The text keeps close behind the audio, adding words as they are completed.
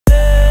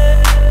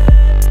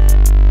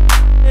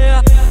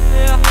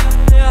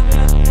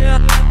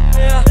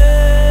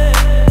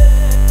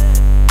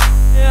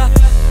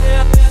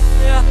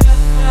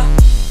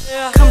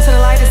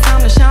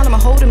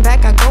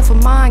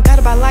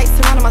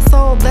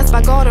blessed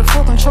by God in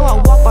full control.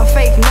 I walk by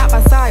faith, not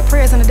by sight.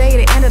 Prayers in the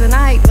day, the end of the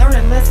night.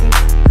 Learning lessons,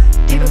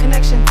 deeper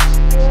connections,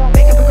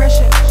 making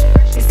progression,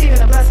 receiving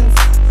the blessings.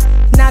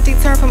 Not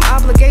deterred from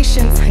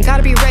obligations.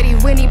 Gotta be ready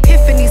when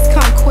epiphanies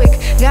come quick.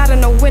 Gotta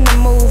know when to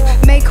move.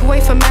 Make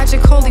way for magic,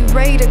 holy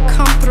ray to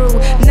come through.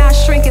 Not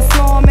shrinking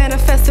small,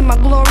 manifesting my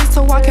glory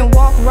so I can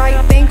walk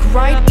right, think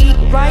right, eat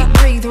right,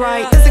 breathe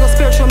right. Physical,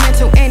 spiritual,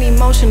 mental, and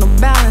emotional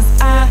balance.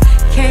 I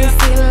can't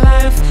see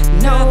life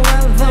no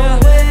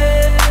other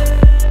way.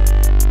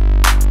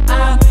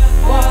 I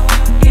walk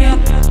in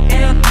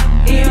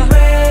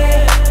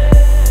IRE.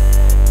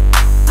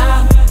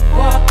 I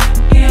walk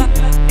in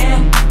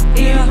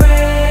IRE.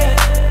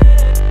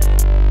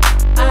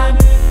 I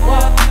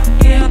walk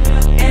in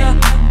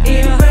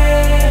IRE.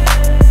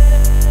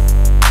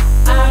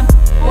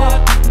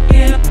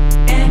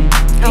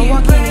 I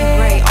walk in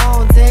IRE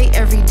all day,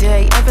 every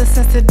day. Ever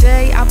since the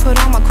day I put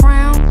on my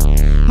crown,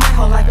 my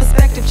whole life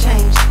perspective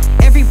changed.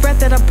 Every breath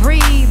that I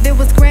breathe, it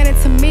was granted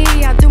to me.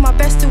 I do my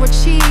best to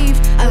achieve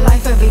a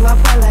life of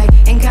Iwapwele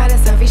and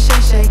guidance every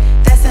shade.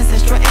 That's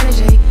ancestral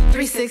energy,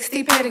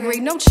 360 pedigree,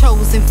 no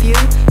chosen few.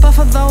 But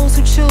for those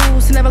who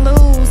choose to never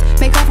lose,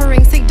 make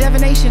offerings, seek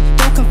divination,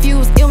 don't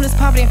confuse illness,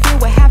 poverty, and fear.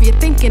 What have you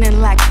thinking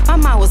and lack? My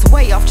mind was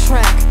way off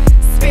track.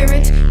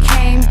 Spirit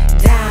came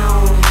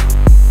down.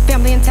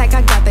 Family intact,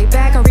 I got they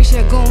back.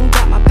 OrisiaJaguar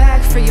got my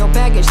back. Free your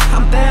baggage,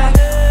 I'm back.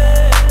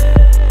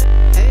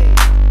 Hey.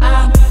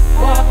 I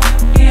walk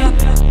in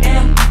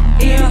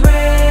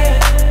IRE.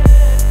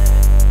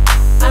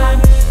 I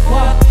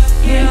walk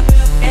in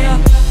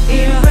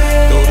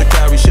IRE. Throw the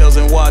cowrie shells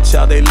and watch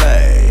how they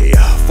lay.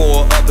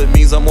 4 up, it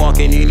means I'm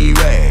walking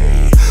IRE.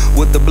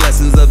 With the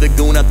blessings of the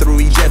goon, I threw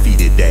Jeffy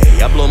today.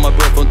 I blow my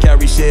breath on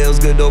cowrie shells,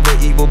 good over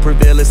evil,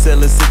 prevailing,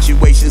 selling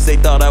situations they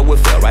thought I would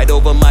fail. Right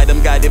over might,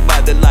 I'm guided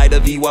by the light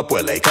of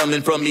Iwapwele.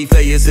 Coming from Ife,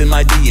 it's in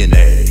my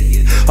DNA.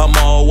 I'm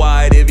all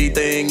wide,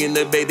 everything in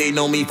the bay. They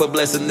know me for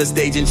blessing the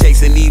stage and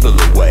chasing evil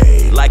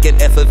away. Like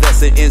an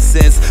effervescent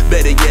incense,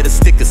 better yet a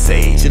stick of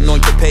sage.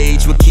 Anoint the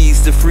page with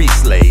keys to free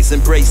slaves.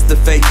 Embrace the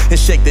faith and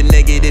shake the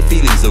negative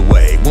feelings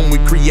away. When we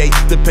create,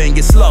 the pain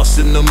gets lost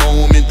in the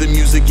moment. The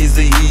music is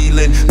a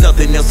healing,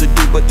 nothing else to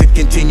do but to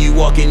continue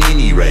walking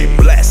IRE.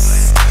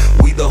 Bless,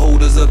 we the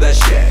holders of that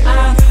shit.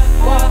 I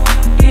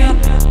walk